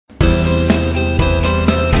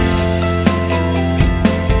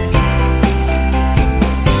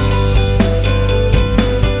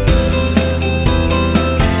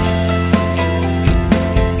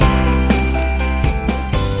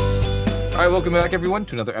welcome back, everyone,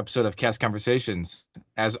 to another episode of Cast Conversations.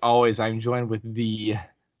 As always, I'm joined with the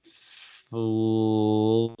I've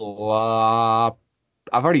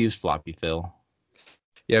already used floppy, Phil.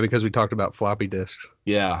 Yeah, because we talked about floppy disks.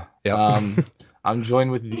 Yeah. Yep. I'm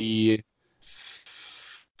joined with the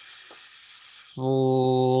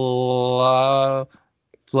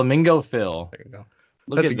Flamingo Phil. There you go.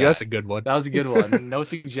 Look at that. That's a good one. That was a good one. No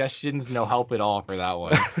suggestions, no help at all for that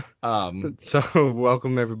one. So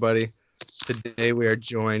welcome, everybody. Today we are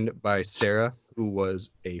joined by Sarah, who was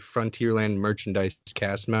a Frontierland merchandise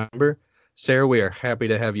cast member. Sarah, we are happy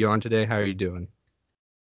to have you on today. How are you doing?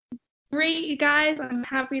 Great, you guys. I'm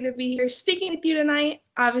happy to be here speaking with you tonight.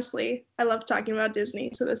 Obviously, I love talking about Disney,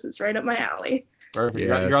 so this is right up my alley. Perfect.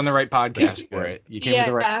 Yes. You're on the right podcast for it. You came to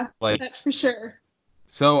the right place. That's for sure.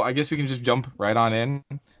 So I guess we can just jump right on in.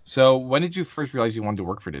 So when did you first realize you wanted to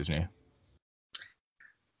work for Disney?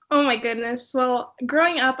 Oh my goodness. Well,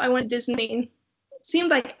 growing up, I went to Disney. It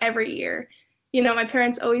seemed like every year. You know, my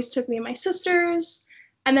parents always took me and my sisters.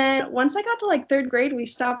 And then once I got to like third grade, we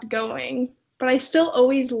stopped going. But I still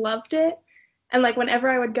always loved it. And like whenever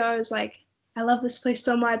I would go, I was like, I love this place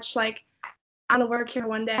so much. Like, I want to work here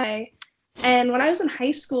one day. And when I was in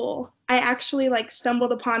high school, I actually like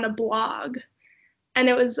stumbled upon a blog. And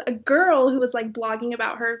it was a girl who was like blogging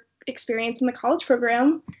about her experience in the college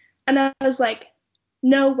program. And I was like,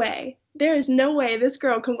 no way. There is no way this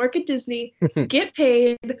girl can work at Disney, get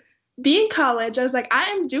paid, be in college. I was like, I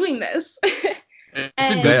am doing this.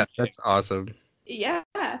 Yeah, that's awesome. Yeah.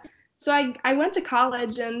 So I went to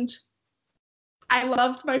college and I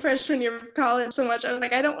loved my freshman year of college so much. I was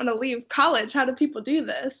like, I don't want to leave college. How do people do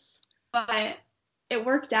this? But it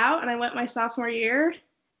worked out and I went my sophomore year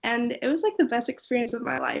and it was like the best experience of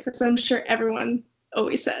my life, as I'm sure everyone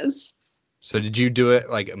always says. So did you do it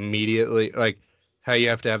like immediately? Like how you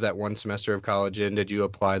have to have that one semester of college in? Did you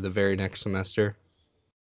apply the very next semester?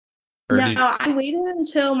 I waited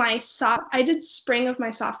until I did spring of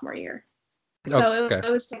my sophomore year. So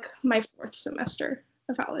it was like my fourth semester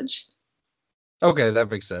of college. Okay,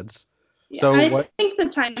 that makes sense. Yeah, so I think the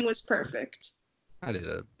timing was perfect. I did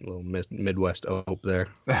a little Midwest ope there.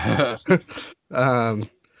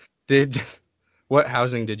 What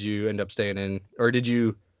housing did you end up staying in, or did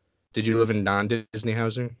you live in non-Disney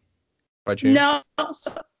housing by chance? No,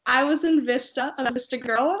 so I was in Vista, a Vista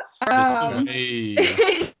girl.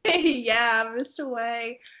 Yeah, Vista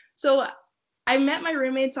Way. So I met my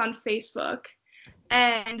roommates on Facebook,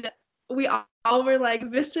 and we all were like,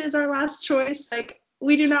 Vista is our last choice. Like,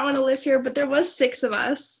 we do not want to live here, but there was 6 of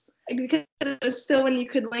us, because it was still when you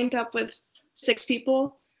could link up with 6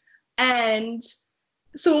 people. And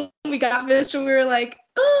so when we got Vista, we were like,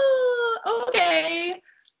 oh, okay.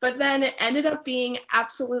 But then it ended up being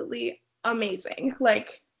absolutely amazing.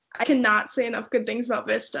 Like, I cannot say enough good things about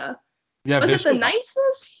Vista. Yeah, was it the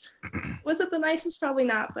nicest? Was it the nicest? Probably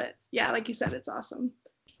not, but yeah, like you said, it's awesome.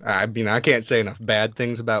 I mean, I can't say enough bad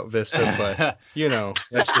things about Vista, but you know,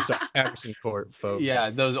 that's just Patterson Court, folks.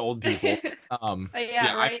 Yeah, those old people. Right.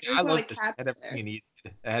 I love this. It had everything you needed.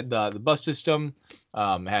 It had the bus system,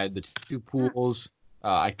 had the 2 pools.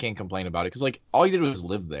 I can't complain about it because like all you did was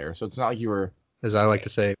live there, so it's not like you were. As I like to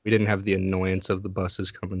say, we didn't have the annoyance of the buses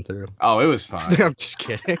coming through. Oh, it was fun. I'm just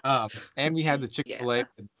kidding. And we had the Chick-fil-A,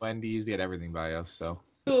 the Wendy's. We had everything by us. So.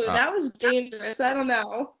 Ooh, that was dangerous. I don't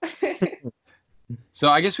know. So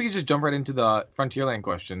I guess we could just jump right into the Frontierland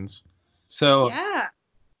questions. So. Yeah.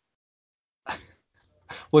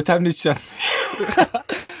 What time did you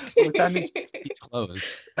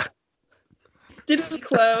close? Did we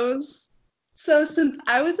close? So since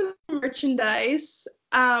I was in merchandise,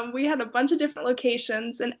 we had a bunch of different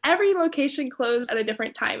locations, and every location closed at a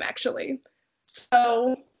different time, actually.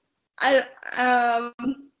 So I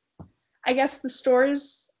guess the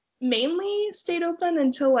stores mainly stayed open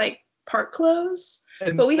until like park close,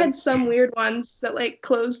 but we had some weird ones that like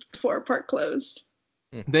closed before park closed.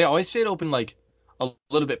 They always stayed open like a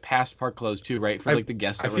little bit past park close too, right? For like the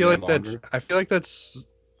guests that I feel like that's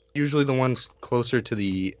usually the ones closer to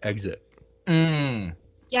the exit.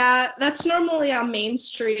 Yeah, that's normally on Main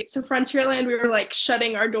Street. So Frontierland, we were like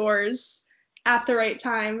shutting our doors at the right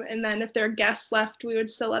time, and then if there were guests left, we would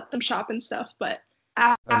still let them shop and stuff. But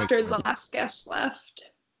after the last guest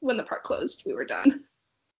left, when the park closed, we were done.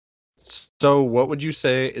 So what would you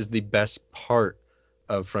say is the best part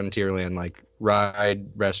of Frontierland, like ride,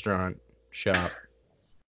 restaurant, shop?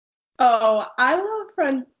 Oh, I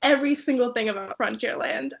love every single thing about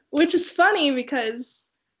Frontierland, which is funny because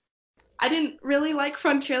I didn't really like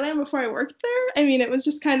Frontierland before I worked there. I mean, it was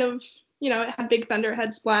just kind of, it had Big Thunder,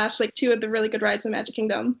 had Splash, like 2 of the really good rides in Magic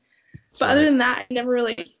Kingdom. But other than that, I never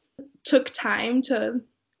really took time to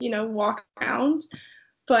walk around.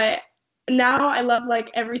 But now I love like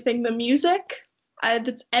everything, the music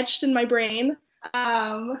that's etched in my brain.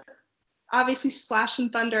 Obviously Splash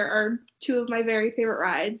and Thunder are two of my very favorite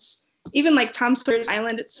rides. Even like Tom Sawyer's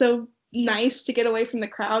Island, it's so nice to get away from the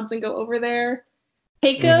crowds and go over there.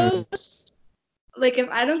 Pecos, like if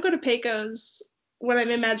I don't go to Pecos when I'm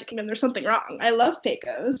in Magic Kingdom, there's something wrong. I love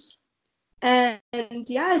Pecos. And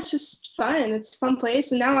yeah, it's just fun. It's a fun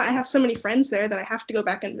place. And now I have so many friends there that I have to go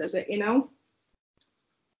back and visit,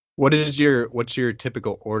 What's your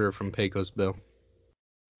typical order from Pecos, Bill?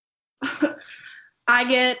 I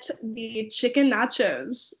get the chicken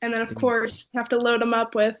nachos, and then of course you have to load them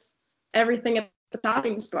up with everything at the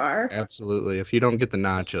toppings bar. Absolutely. If you don't get the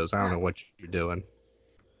nachos, I don't know what you're doing.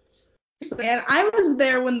 And I was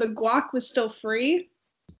there when the guac was still free.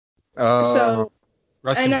 Oh, So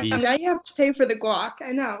Rest I in know peace. now you have to pay for the guac.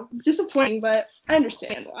 I know, disappointing, but I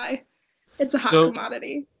understand why. It's a hot So-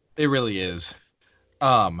 commodity. It really is.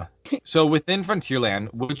 So within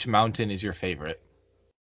Frontierland, which mountain is your favorite?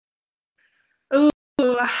 Ooh,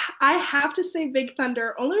 I have to say Big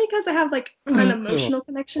Thunder only because I have like an emotional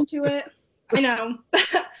connection to it. I know.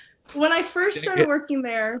 When I first started working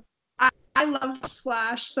there, I loved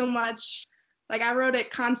Splash so much. Like I rode it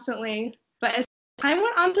constantly. But as I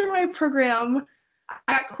went on through my program,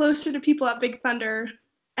 I got closer to people at Big Thunder,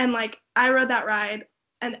 and like I rode that ride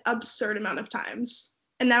an absurd amount of times.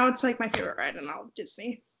 And now it's like my favorite ride in all of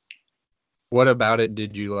Disney. what about it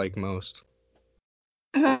did you like most?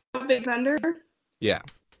 Big Thunder. Yeah.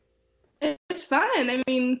 It's fun. I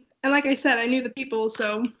mean, and like I said, I knew the people,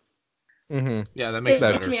 so Mm-hmm. Yeah, that makes it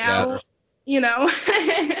it freaked better. me Yeah. out,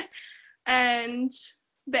 and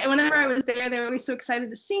whenever I was there, they were always so excited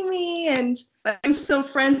to see me, and like, I'm still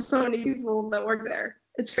friends with so many people that work there.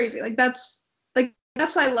 It's crazy. That's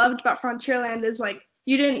what I loved about Frontierland is like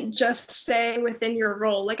you didn't just stay within your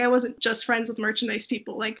role. Like I wasn't just friends with merchandise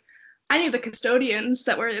people. Like I knew the custodians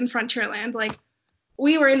that were in Frontierland. Like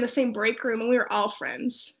we were in the same break room and we were all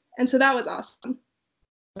friends, and so that was awesome.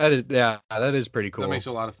 That is pretty cool. That makes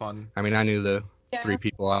it a lot of fun. I mean, I knew the Yeah. 3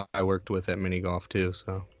 people I worked with at mini golf too,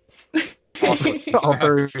 so all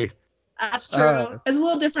 3. That's true. It's a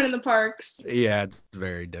little different in the parks. Yeah, it's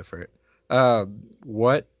very different.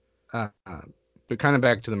 What? But kind of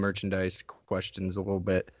back to the merchandise questions a little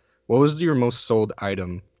bit. What was your most sold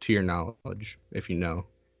item to your knowledge, if you know?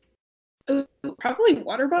 Ooh, probably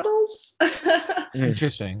water bottles.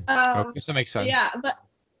 Interesting. um, I guess that makes sense. yeah, but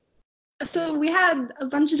so we had a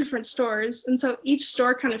bunch of different stores, and so each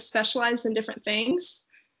store kind of specialized in different things.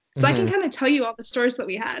 So I can kind of tell you all the stores that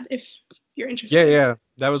we had if you're interested. Yeah.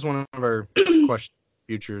 That was one of our questions.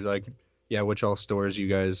 Future, like, yeah, which all stores you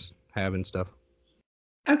guys have and stuff.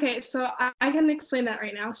 Okay, so I can explain that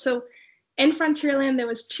right now. So in Frontierland, there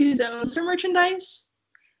was 2 zones for merchandise,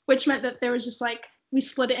 which meant that there was just like, we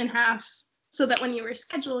split it in half so that when you were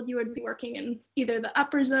scheduled, you would be working in either the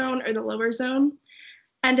upper zone or the lower zone.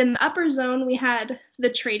 And in the upper zone, we had the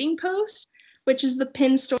trading post, which is the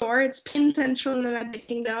pin store. It's Pin Central in the Magic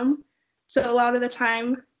Kingdom. So a lot of the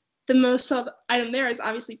time, the most sold item there is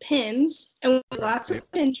obviously pins, and we had lots of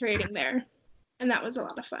pin trading there. And that was a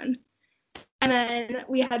lot of fun. And then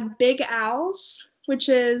we had Big Al's, which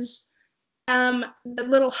is the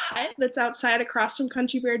little hut that's outside across from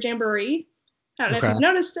Country Bear Jamboree. I don't know if you've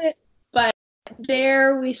noticed it, but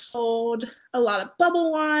there we sold a lot of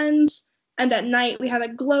bubble wands. And at night we had a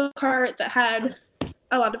glow cart that had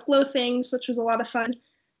a lot of glow things, which was a lot of fun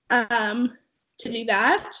to do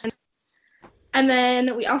that. And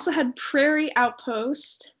then we also had Prairie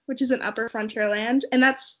Outpost, which is in Upper Frontierland, and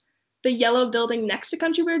that's the yellow building next to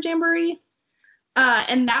Country Bear Jamboree.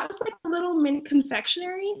 And that was like a little mini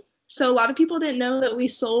confectionery. So a lot of people didn't know that we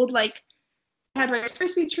sold like had Rice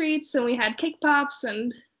Krispie treats, and we had cake pops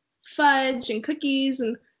and fudge and cookies,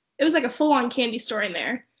 and it was like a full-on candy store in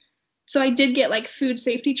there. So I did get like food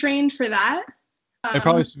safety trained for that. It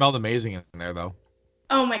probably smelled amazing in there though.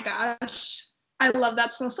 Oh my gosh, I love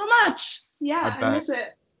that smell so much. Yeah, I miss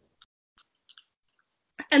it.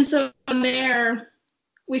 And so from there,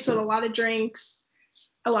 we sold a lot of drinks,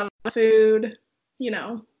 a lot of food,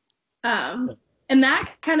 and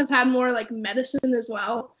that kind of had more like medicine as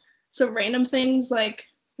well. So random things like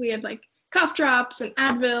we had like cough drops and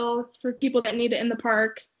Advil for people that need it in the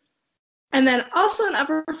park. And then also in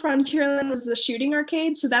Upper Frontierland was the shooting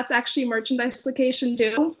arcade. So that's actually a merchandise location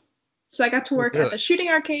too. So I got to work at the shooting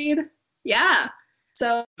arcade. Yeah.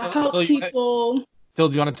 So I'll help people. Phil,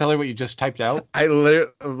 do you want to tell her what you just typed out? I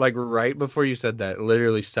literally, like right before you said that,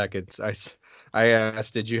 literally seconds, I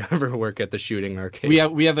asked, did you ever work at the shooting arcade? We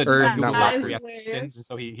have a Or Google not Doc work. for the applicants,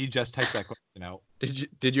 so he just typed that question out.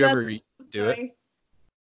 Did you ever do it?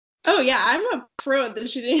 Oh yeah, I'm a pro at the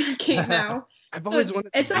shooting arcade now. I've So always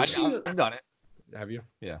wanted. it's actually I've done it. Have you?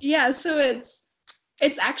 yeah, so it's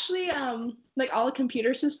actually like all a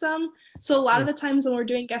computer system. So a lot of the times when we're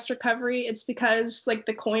doing guest recovery, it's because like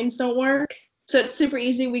the coins don't work. So it's super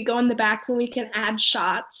easy. We go in the back and we can add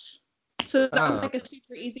shots. So that was like a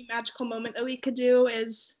super easy magical moment that we could do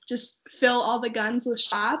is just fill all the guns with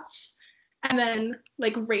shots and then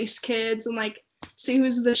like race kids and like see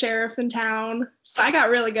who's the sheriff in town. So I got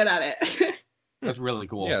really good at it. That's really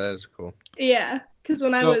cool. Yeah, that is cool. Yeah, because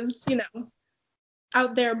when I was,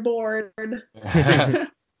 out there bored.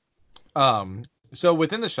 So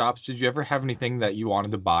within the shops, did you ever have anything that you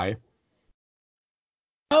wanted to buy?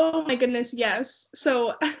 Oh my goodness, yes.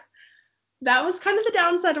 So that was kind of the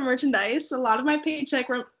downside of merchandise. A lot of my paycheck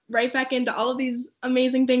went right back into all of these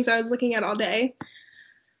amazing things I was looking at all day.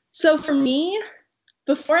 So for me,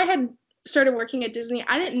 before I had started working at Disney,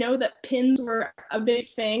 I didn't know that pins were a big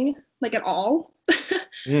thing, like at all.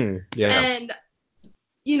 Yeah. And,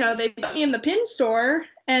 they put me in the pin store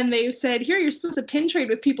and they said, here, you're supposed to pin trade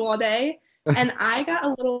with people all day. And I got a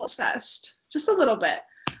little obsessed, just a little bit.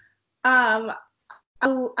 I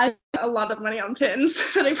spent a lot of money on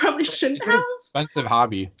pins that I probably shouldn't have. Expensive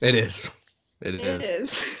hobby. It is. It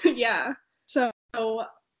is. Yeah. So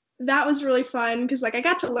that was really fun because like I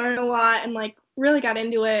got to learn a lot and like really got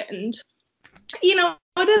into it. And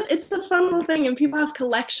it's a fun little thing, and people have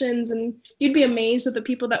collections, and you'd be amazed at the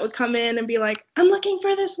people that would come in and be like, I'm looking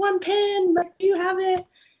for this one pin, like, do you have it?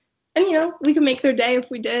 And we could make their day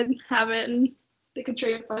if we did have it, and they could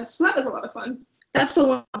trade with us. So that was a lot of fun. That's the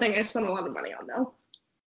one thing I spent a lot of money on, though.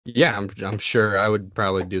 Yeah, I'm sure I would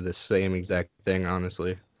probably do the same exact thing,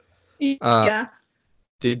 honestly. Yeah.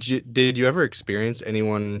 Did you ever experience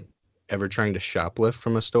anyone ever trying to shoplift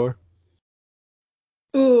from a store?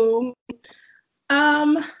 Ooh.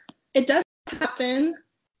 It does happen.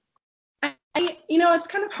 It's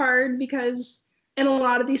kind of hard because in a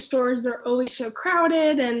lot of these stores, they're always so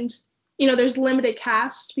crowded and, there's limited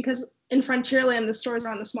cast because in Frontierland, the stores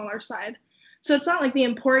are on the smaller side. So it's not like the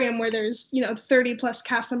Emporium where there's, 30 plus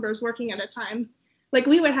cast members working at a time. Like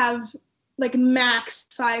we would have like max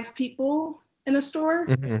 5 people in a store.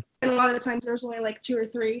 Mm-hmm. And a lot of the times there's only like 2 or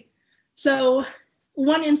 3. So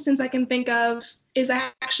one instance I can think of is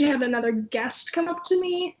I actually had another guest come up to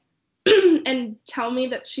me and tell me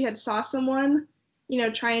that she had saw someone,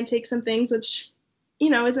 try and take some things, which,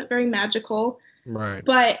 isn't very magical. Right.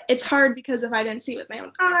 But it's hard because if I didn't see it with my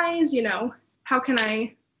own eyes, how can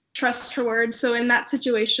I trust her word? So in that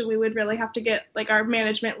situation, we would really have to get like our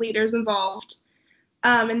management leaders involved,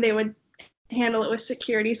 and they would handle it with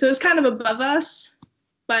security. So it was kind of above us.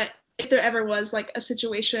 But if there ever was like a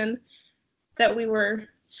situation that we were,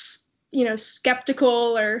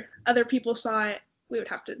 skeptical or other people saw it, we would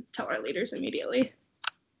have to tell our leaders immediately.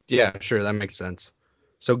 Yeah, sure. That makes sense.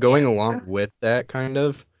 So going along with that kind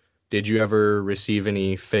of, did you ever receive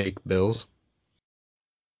any fake bills?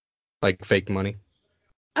 Like fake money?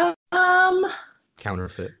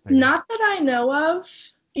 Counterfeit? Not that I know of.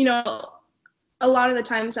 A lot of the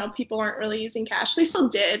times now people aren't really using cash. They still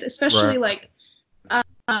did, especially like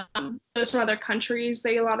those from other countries.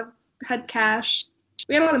 They had cash.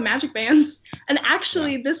 We had a lot of magic bands. And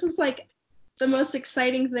actually, this was like the most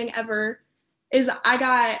exciting thing ever is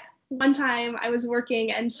one time I was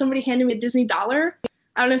working and somebody handed me a Disney dollar.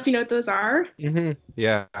 I don't know if you know what those are. Mm-hmm.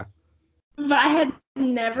 Yeah. But I had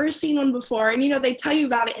never seen one before. And, they tell you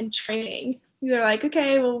about it in training. They're like,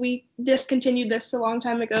 okay, well, we discontinued this a long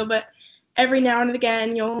time ago, but every now and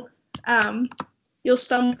again you'll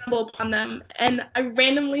stumble upon them. And I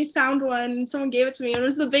randomly found one, and someone gave it to me. It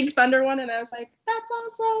was the Big Thunder one, and I was like, that's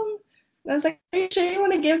awesome. And I was like, are you sure you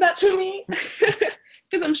want to give that to me?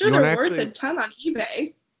 Because I'm sure they're worth a ton on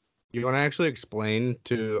eBay. You want to actually explain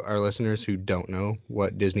to our listeners who don't know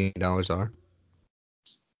what Disney dollars are?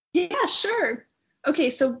 Yeah, sure. Okay,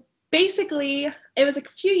 so basically, it was like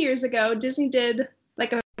a few years ago, Disney did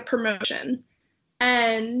like a promotion,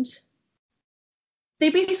 and they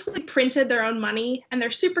basically printed their own money, and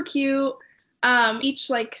they're super cute. Each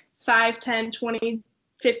like $5, $10, $20,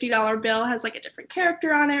 $50 bill has like a different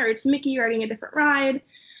character on it, or it's Mickey riding a different ride.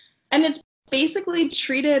 And it's basically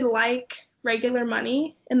treated like regular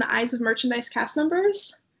money in the eyes of merchandise cast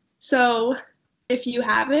members. So if you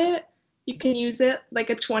have it, you can use it like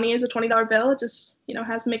a 20 is a $20 bill. It just,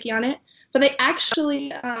 has Mickey on it. But they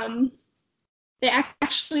actually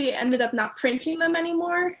ended up not printing them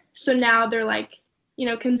anymore. So now they're like,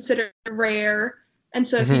 considered rare. And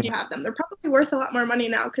so if you do have them, they're probably worth a lot more money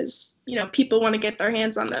now because, people want to get their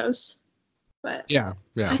hands on those. But yeah,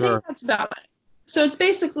 I think that's about it. So it's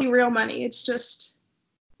basically real money. It's just,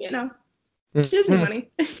 Disney money.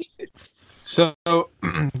 So,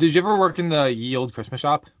 did you ever work in the Ye Old Christmas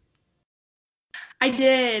shop? I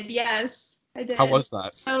did, yes, I did. How was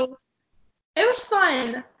that? So it was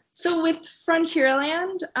fun. So with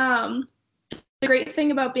Frontierland, the great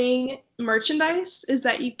thing about being merchandise is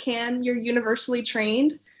that you're universally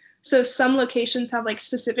trained. So some locations have like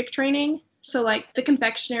specific training. So like the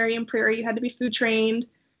confectionery in Prairie, you had to be food trained.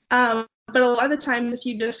 But a lot of the times, if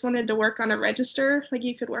you just wanted to work on a register, like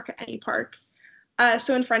you could work at any park.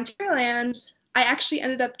 So in Frontierland, I actually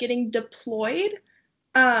ended up getting deployed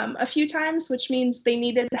a few times, which means they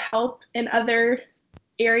needed help in other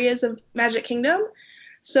areas of Magic Kingdom.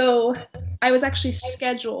 So I was actually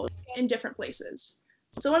scheduled in different places.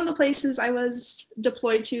 So one of the places I was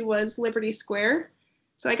deployed to was Liberty Square.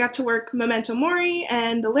 So I got to work Memento Mori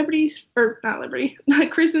and the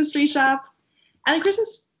Christmas tree shop, and the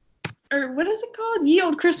Christmas, or what is it called? Ye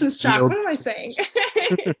Old Christmas shop. What am I saying?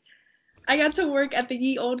 I got to work at the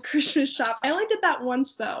Ye Old Christmas shop. I only did that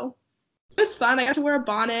once though. It was fun. I got to wear a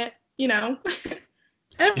bonnet, and I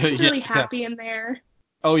was really happy in there.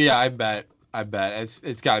 Oh yeah, I bet.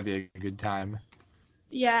 It's got to be a good time.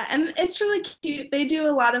 Yeah, and it's really cute. They do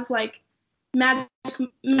a lot of like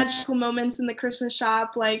magical moments in the Christmas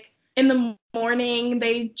shop. Like in the morning,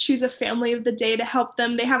 they choose a family of the day to help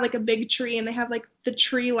them. They have like a big tree, and they have like the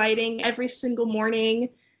tree lighting every single morning.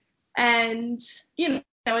 And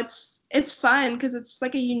it's fun because it's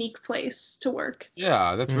like a unique place to work.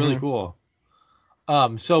 Yeah, that's really cool.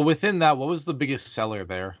 So within that, what was the biggest seller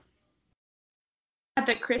there? At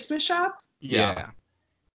the Christmas shop? Yeah.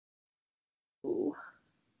 Ooh.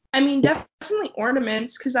 I mean, definitely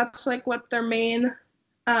ornaments, because that's like what their main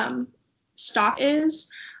stock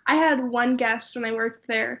is. I had one guest when I worked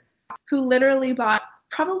there who literally bought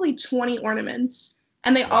probably 20 ornaments,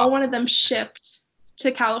 and they all wanted them shipped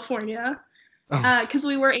to California. Because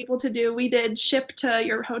we did ship to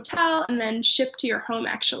your hotel and then ship to your home,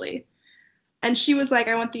 actually. And she was like,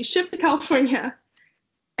 I want these shipped to California.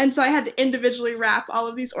 And so I had to individually wrap all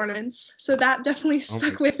of these ornaments. So that definitely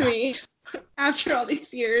stuck with me after all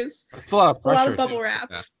these years. That's a lot of pressure. A lot of bubble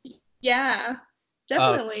wrap. Yeah,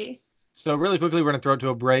 definitely. So really quickly, we're going to throw it to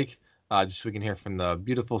a break, just so we can hear from the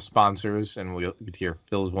beautiful sponsors, and we'll get to hear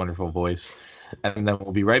Phil's wonderful voice. And then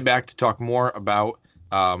we'll be right back to talk more about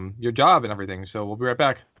your job and everything. So we'll be right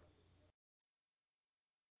back.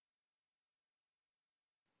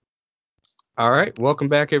 All right, welcome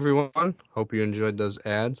back, everyone. Hope you enjoyed those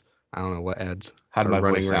ads. I don't know what ads. How did my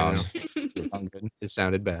voice running sound? right now. Did it sound good? It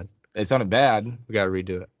sounded bad. It sounded bad. We got to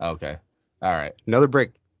redo it. Okay. All right. Another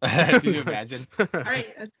break. Did you imagine? All right,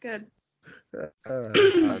 that's good. Where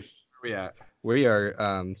are we at? We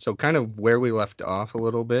are so kind of where we left off a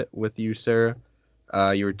little bit with you, Sarah.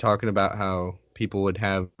 You were talking about how people would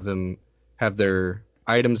have their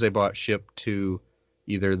items they bought shipped to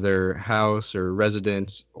either their house or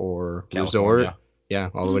residence or California. resort. Yeah,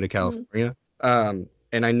 all the way to California.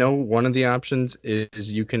 And I know one of the options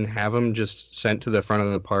is you can have them just sent to the front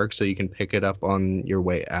of the park so you can pick it up on your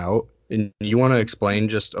way out. And you want to explain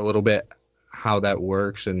just a little bit how that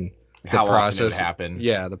works and how the process often it would happen.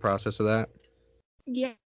 Yeah, the process of that.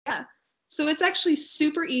 Yeah. So it's actually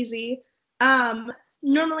super easy.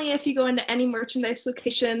 Normally, if you go into any merchandise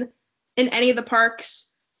location in any of the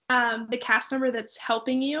parks, the cast member that's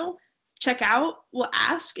helping you check out will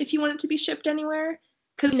ask if you want it to be shipped anywhere.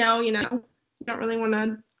 Because you don't really want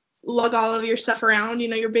to lug all of your stuff around,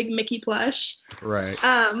 your big Mickey plush. Right.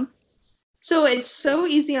 So it's so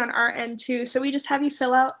easy on our end too. So we just have you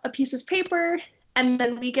fill out a piece of paper, and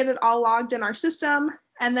then we get it all logged in our system,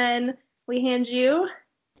 and then we hand you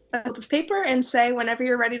a slip of paper and say whenever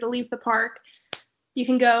you're ready to leave the park, you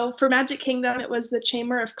can go. For Magic Kingdom, it was the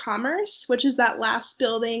Chamber of Commerce, which is that last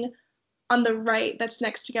building on the right that's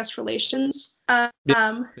next to guest relations.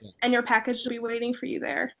 And your package will be waiting for you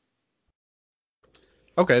there.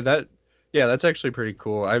 Okay, that's actually pretty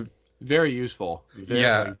cool. Very useful.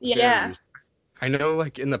 Yeah. Useful. I know,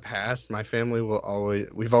 like in the past, my family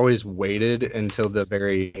we've always waited until the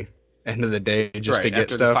very end of the day just to get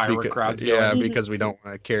after stuff. The firework crowd's going. Because we don't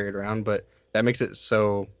want to carry it around. But that makes it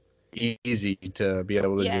so easy to be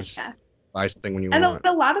able to just buy something when you want. And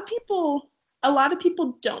a lot of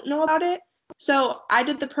people don't know about it. So I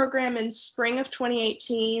did the program in spring of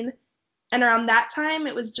 2018, and around that time,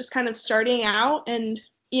 it was just kind of starting out. And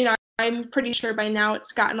I'm pretty sure by now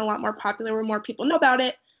it's gotten a lot more popular where more people know about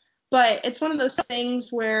it. But it's one of those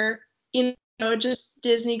things where, just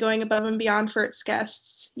Disney going above and beyond for its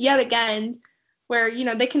guests yet again, where,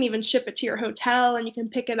 they can even ship it to your hotel and you can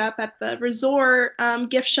pick it up at the resort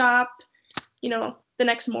gift shop, the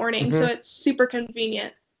next morning. So it's super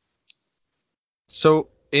convenient. So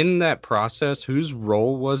in that process, whose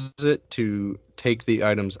role was it to take the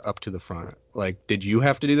items up to the front? Like, did you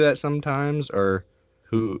have to do that sometimes, or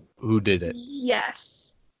who did it?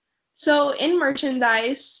 Yes. So in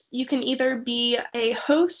merchandise, you can either be a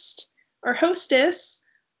host or hostess.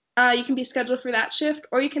 You can be scheduled for that shift,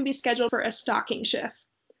 or you can be scheduled for a stocking shift.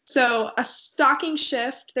 So a stocking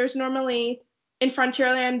shift, there's normally in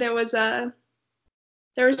Frontierland there was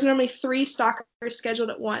normally 3 stalkers scheduled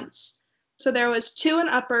at once. So there was 2 in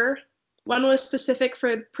Upper, one was specific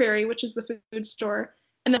for Prairie, which is the food store,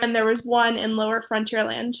 and then there was 1 in Lower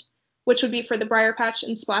Frontierland, which would be for the Briar Patch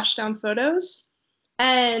and Splashdown photos.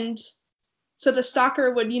 And so the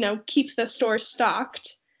stalker would, keep the store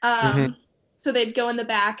stocked. So they'd go in the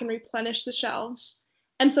back and replenish the shelves.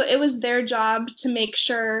 And so it was their job to make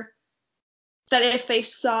sure that if they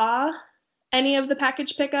saw any of the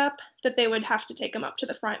package pickup, that they would have to take them up to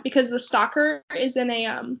the front, because the stalker is in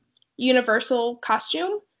a universal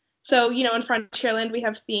costume. So, in Frontierland, we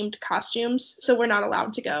have themed costumes, so we're not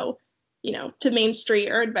allowed to go, to Main Street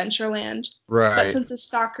or Adventureland. Right. But since the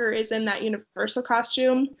stalker is in that universal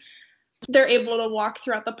costume, they're able to walk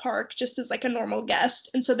throughout the park just as like a normal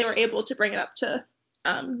guest. And so they were able to bring it up to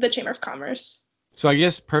the Chamber of Commerce. So I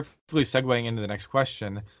guess perfectly segueing into the next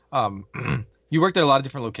question, you worked at a lot of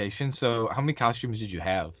different locations. So how many costumes did you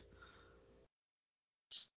have?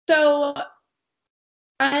 So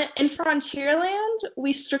in Frontierland,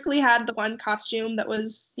 we strictly had the one costume that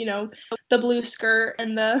was, the blue skirt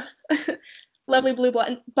and the lovely blue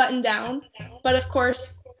button down. But of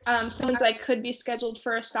course, since I could be scheduled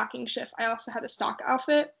for a stocking shift, I also had a stock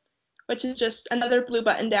outfit, which is just another blue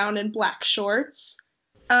button down and black shorts.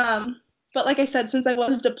 But like I said, since I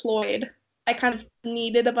was deployed, I kind of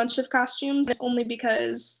needed a bunch of costumes, only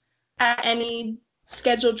because at any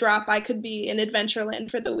scheduled drop, I could be in Adventureland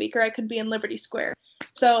for the week, or I could be in Liberty Square.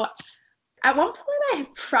 So at one point, I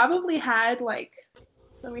probably had let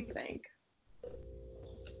me think,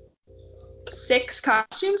 6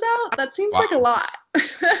 costumes out. That seems like a lot.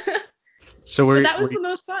 So but that was the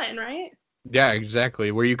most fun, right? Yeah,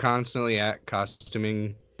 exactly. Were you constantly at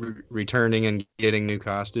costuming, returning and getting new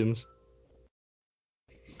costumes?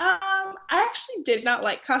 I actually did not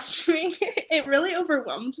like costuming. It really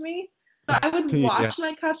overwhelmed me. So I would watch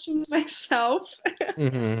my costumes myself,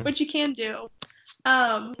 which you can do.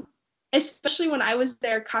 Especially when I was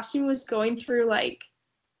there, costume was going through a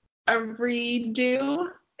redo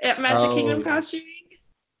at Magic Kingdom costuming.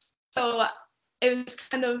 So it was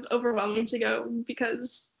kind of overwhelming to go,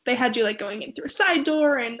 because they had you going in through a side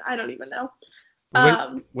door, and I don't even know.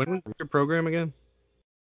 When was your program again?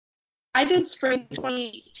 I did spring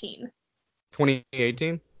 2018.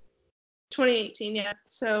 2018? 2018, yeah.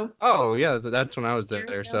 So. Oh yeah, that's when I was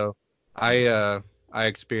there. So I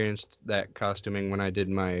experienced that costuming when I did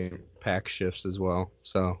my pack shifts as well.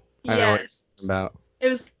 So I know what it's about. It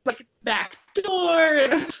was back door,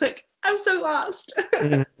 and I was I'm so lost.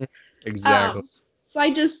 Exactly. So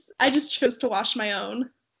I just chose to wash my own,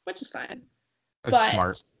 which is fine. That's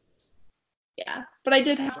smart. Yeah, but I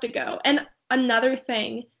did have to go. And another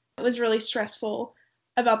thing that was really stressful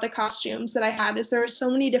about the costumes that I had is there were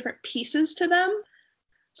so many different pieces to them.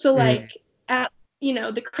 So at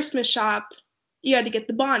the Christmas shop, you had to get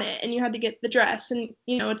the bonnet and you had to get the dress, and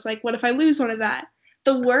it's what if I lose one of that?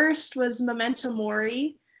 The worst was Memento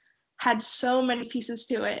Mori. Had so many pieces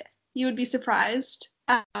to it. You would be surprised.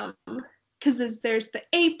 Because there's the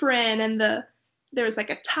apron, and there was a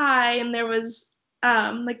tie, and there was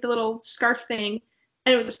the little scarf thing,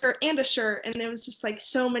 and it was a skirt and a shirt, and it was just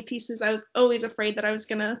so many pieces. I was always afraid that I was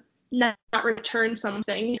gonna not return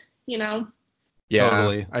something, Yeah,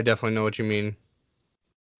 totally. I definitely know what you mean.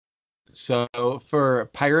 So for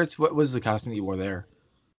Pirates, what was the costume that you wore there?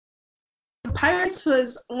 Pirates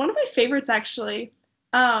was one of my favorites, actually.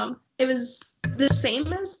 It was the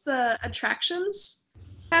same as the attractions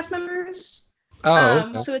cast members.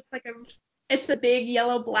 Oh. So it's a big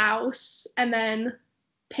yellow blouse, and then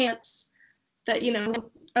pants that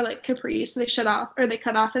are capris, so they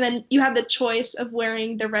cut off, and then you had the choice of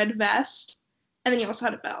wearing the red vest, and then you also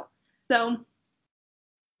had a belt. So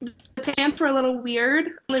the pants were a little weird,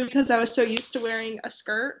 only because I was so used to wearing a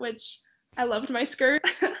skirt, which I loved my skirt.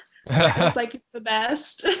 It was the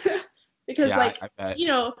best. Because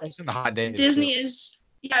in the hot days, Disney is,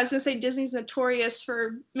 I was gonna say, Disney's notorious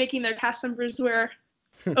for making their cast members wear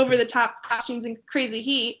over the top costumes in crazy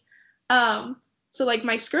heat. So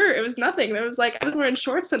my skirt, it was nothing. It was I was wearing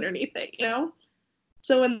shorts underneath it,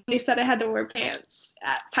 So when they said I had to wear pants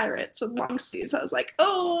at Pirates with long sleeves, I was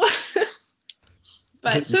oh.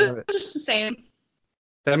 But so it was just the same.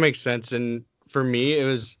 That makes sense. And for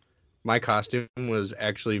me, my costume was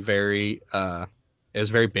actually very it was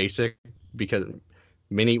very basic because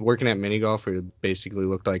working at mini golf, it basically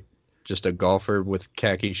looked like just a golfer with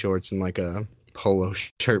khaki shorts and like a polo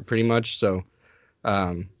shirt pretty much. So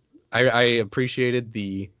I appreciated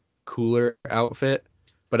the cooler outfit,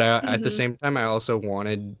 but at the same time I also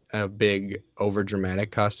wanted a big over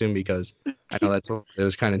dramatic costume because I know that's what it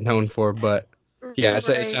was kind of known for. But yeah, it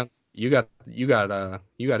sounds you got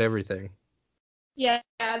everything. Yeah,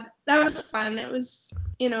 that was fun. It was,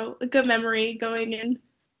 a good memory going and,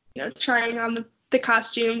 trying on the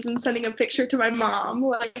costumes and sending a picture to my mom.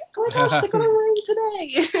 Like, oh my gosh, look what I'm wearing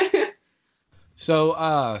today.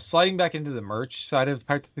 So, sliding back into the merch side of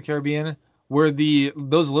Pirates of the Caribbean, were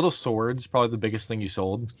those little swords probably the biggest thing you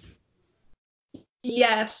sold?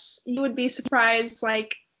 Yes, you would be surprised.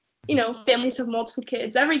 Like, families of multiple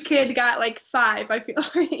kids. Every kid got like 5, I feel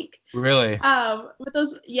like. Really? But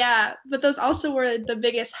those also were the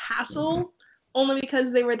biggest hassle, only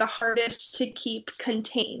because they were the hardest to keep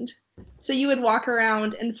contained. So you would walk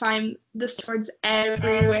around and find the swords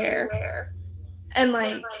everywhere, and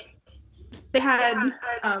like they had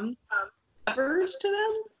covers to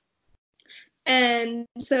them, and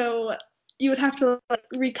so you would have to like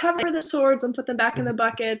recover the swords and put them back in the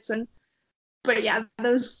buckets. But yeah,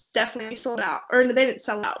 those definitely sold out. Or they didn't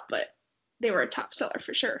sell out, but they were a top seller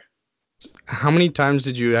for sure. How many times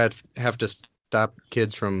did you have to stop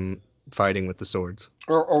kids from fighting with the swords?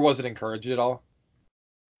 Or was it encouraged at all?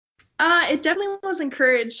 It definitely was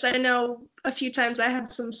encouraged. I know a few times I had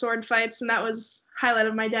some sword fights, and that was highlight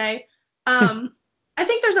of my day. I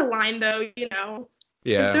think there's a line, though,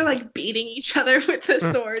 Yeah. If they're like beating each other with the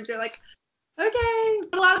swords, you're like, okay.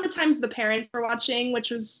 But a lot of the times the parents were watching,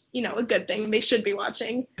 which was, a good thing. They should be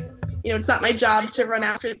watching. It's not my job to run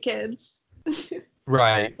after the kids.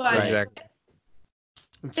 Right. But right. Exactly.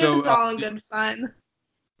 It was all in good fun.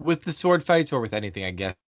 With the sword fights or with anything, I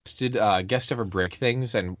guess, did guests ever break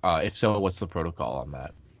things? And if so, what's the protocol on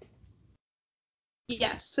that?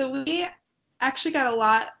 Yes. So we actually got a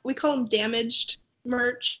lot. We call them damaged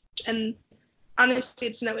merch. And honestly,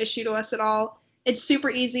 it's no issue to us at all. It's super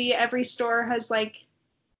easy. Every store has like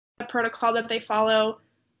a protocol that they follow.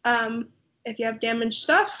 If you have damaged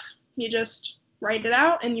stuff, you just write it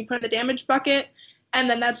out and you put it in the damage bucket. And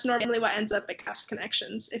then that's normally what ends up at Cast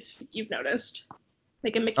Connections, if you've noticed.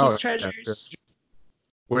 Like in Mickey's Treasures. Yeah,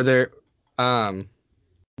 sure.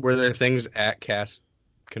 Were there things at Cast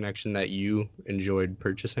Connection that you enjoyed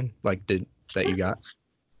purchasing? Like that you got?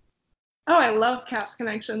 Oh, I love Cast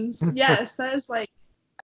Connections. Yes, that is like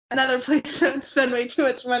another place that would spend way too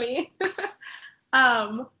much money.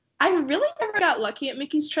 I really never got lucky at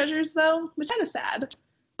Mickey's Treasures though, which is kind of sad.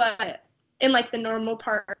 But in like the normal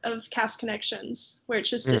part of Cast Connections, where it's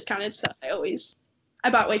just discounted stuff, I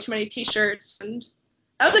bought way too many t-shirts, and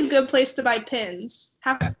that was a good place to buy pins.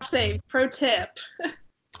 Have to say, pro tip,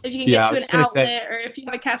 if you can get to an outlet or if you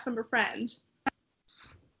have a cast member friend.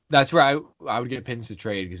 That's where I would get pins to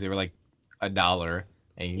trade because they were like $1.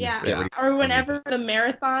 And or whenever the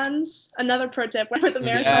marathons, another pro tip, whenever the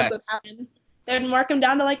marathons would happen, they would mark them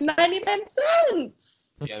down to like 99 cents.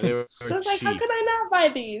 Yeah, they were so it's like, cheap. how can I not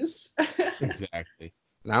buy these? Exactly.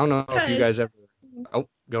 I don't know if you guys ever. Oh,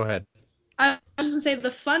 go ahead. I was just gonna say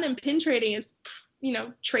the fun in pin trading is,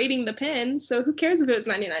 trading the pin. So who cares if it was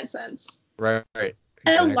 99 cents? Right. And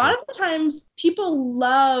a lot of the times, people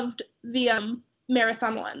loved the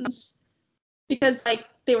marathon ones because like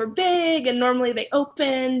they were big and normally they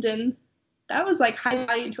opened, and that was like high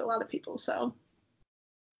value to a lot of people. So.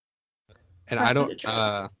 And I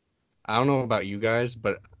don't know about you guys,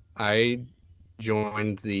 but I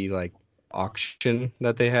joined the like auction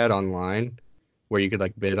that they had online where you could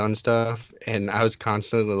like bid on stuff, and I was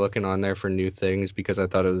constantly looking on there for new things because I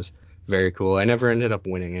thought it was very cool. I never ended up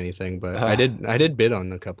winning anything, but I did bid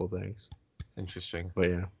on a couple things. Interesting. But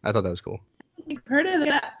yeah, I thought that was cool. You've heard of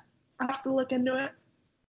that? I'll have to look into it.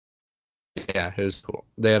 Yeah, it was cool.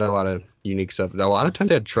 They had a lot of unique stuff. A lot of times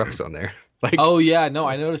they had trucks on there. Like, oh yeah, no,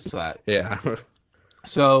 I noticed that. Yeah.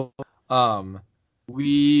 So,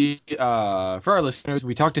 we for our listeners,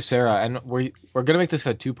 we talked to Sarah, and we're gonna make this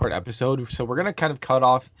a 2-part episode. So we're gonna kind of cut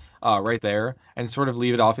off right there and sort of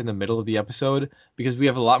leave it off in the middle of the episode because we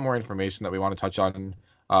have a lot more information that we want to touch on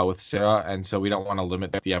with Sarah, and so we don't want to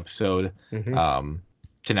limit the episode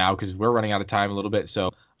to now because we're running out of time a little bit.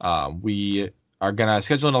 So we are gonna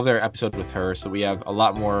schedule another episode with her, so we have a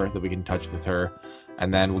lot more that we can touch with her.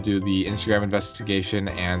 And then we'll do the Instagram investigation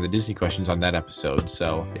and the Disney questions on that episode.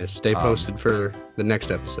 So yeah, stay posted for the next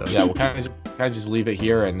episode. Yeah, we'll kind of just leave it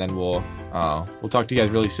here, and then we'll talk to you guys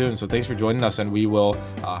really soon. So thanks for joining us, and we will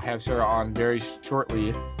have Sarah on very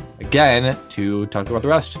shortly again to talk about the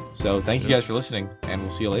rest. So thank you guys for listening, and we'll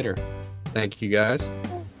see you later. Thank you, guys.